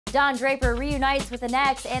Don Draper reunites with an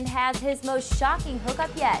ex and has his most shocking hookup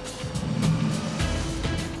yet.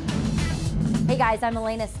 Hey guys, I'm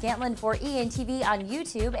Elena Scantlin for ENTV on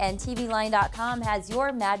YouTube, and TVLine.com has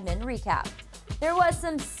your Mad Men recap. There was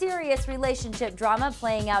some serious relationship drama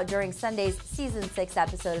playing out during Sunday's Season 6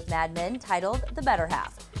 episode of Mad Men, titled The Better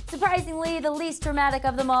Half. Surprisingly, the least dramatic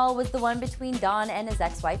of them all was the one between Don and his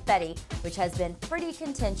ex-wife Betty, which has been pretty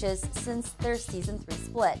contentious since their Season 3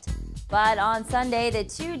 split. But on Sunday, the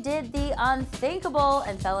two did the unthinkable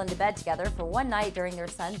and fell into bed together for one night during their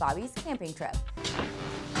son Bobby's camping trip.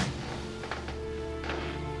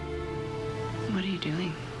 What are you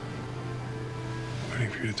doing? Waiting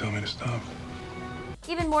for you to tell me to stop.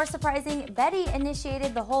 Even more surprising, Betty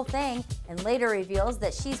initiated the whole thing and later reveals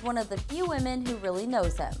that she's one of the few women who really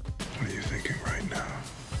knows him. What are you thinking right now?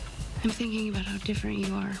 I'm thinking about how different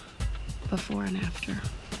you are before and after.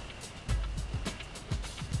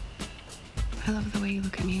 I love the way you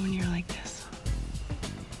look at me when you're like this.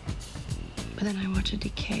 But then I watch it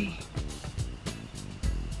decay.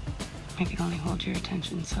 I can only hold your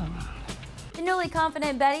attention so long. The newly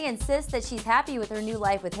confident Betty insists that she's happy with her new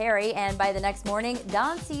life with Harry, and by the next morning,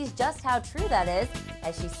 Dawn sees just how true that is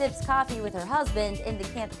as she sips coffee with her husband in the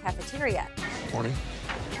camp cafeteria. Morning.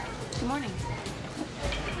 Good morning.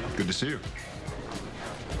 Good to see you.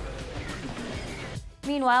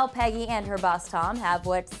 Meanwhile, Peggy and her boss Tom have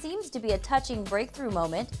what seems to be a touching breakthrough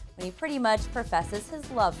moment when he pretty much professes his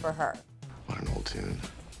love for her. What an old tune.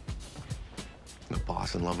 The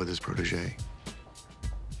boss in love with his protege.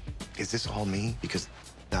 Is this all me? Because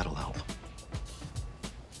that'll help.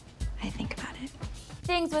 I think about it.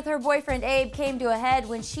 Things with her boyfriend Abe came to a head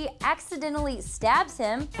when she accidentally stabs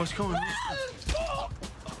him. What's going on?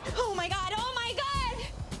 Oh my God, oh my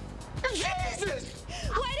God! Jesus!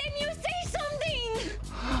 Why didn't you say something?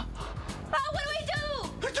 Oh,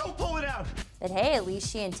 what do? Don't pull it out! But hey, at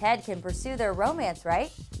least she and Ted can pursue their romance,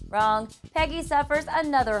 right? Wrong. Peggy suffers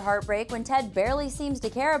another heartbreak when Ted barely seems to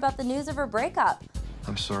care about the news of her breakup.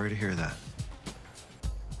 I'm sorry to hear that.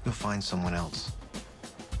 You'll find someone else.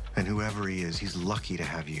 And whoever he is, he's lucky to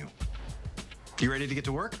have you. You ready to get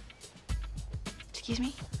to work? Excuse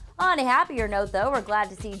me? On a happier note, though, we're glad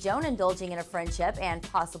to see Joan indulging in a friendship and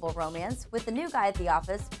possible romance with the new guy at the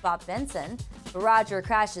office, Bob Benson. But Roger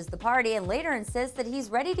crashes the party and later insists that he's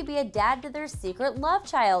ready to be a dad to their secret love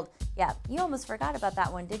child. Yeah, you almost forgot about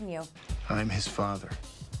that one, didn't you? I'm his father,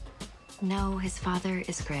 No, his father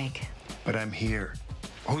is Greg. but I'm here.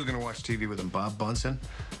 Who's gonna watch TV with him, Bob Bunsen?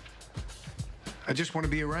 I just want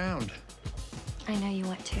to be around. I know you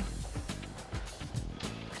want to.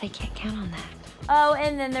 But I can't count on that. Oh,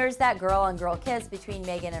 and then there's that girl-on-girl kiss between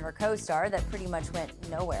Megan and her co-star that pretty much went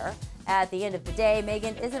nowhere. At the end of the day,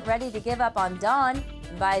 Megan isn't ready to give up on Dawn,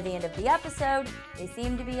 and by the end of the episode, they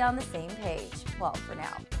seem to be on the same page. Well, for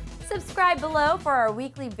now. Subscribe below for our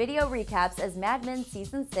weekly video recaps as Mad Men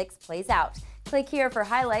Season 6 plays out. Click here for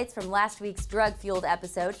highlights from last week's drug-fueled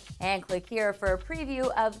episode, and click here for a preview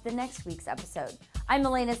of the next week's episode. I'm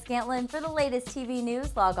Elena Scantlin. For the latest TV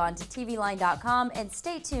news, log on to TVLine.com and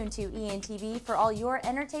stay tuned to ENTV for all your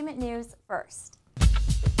entertainment news first.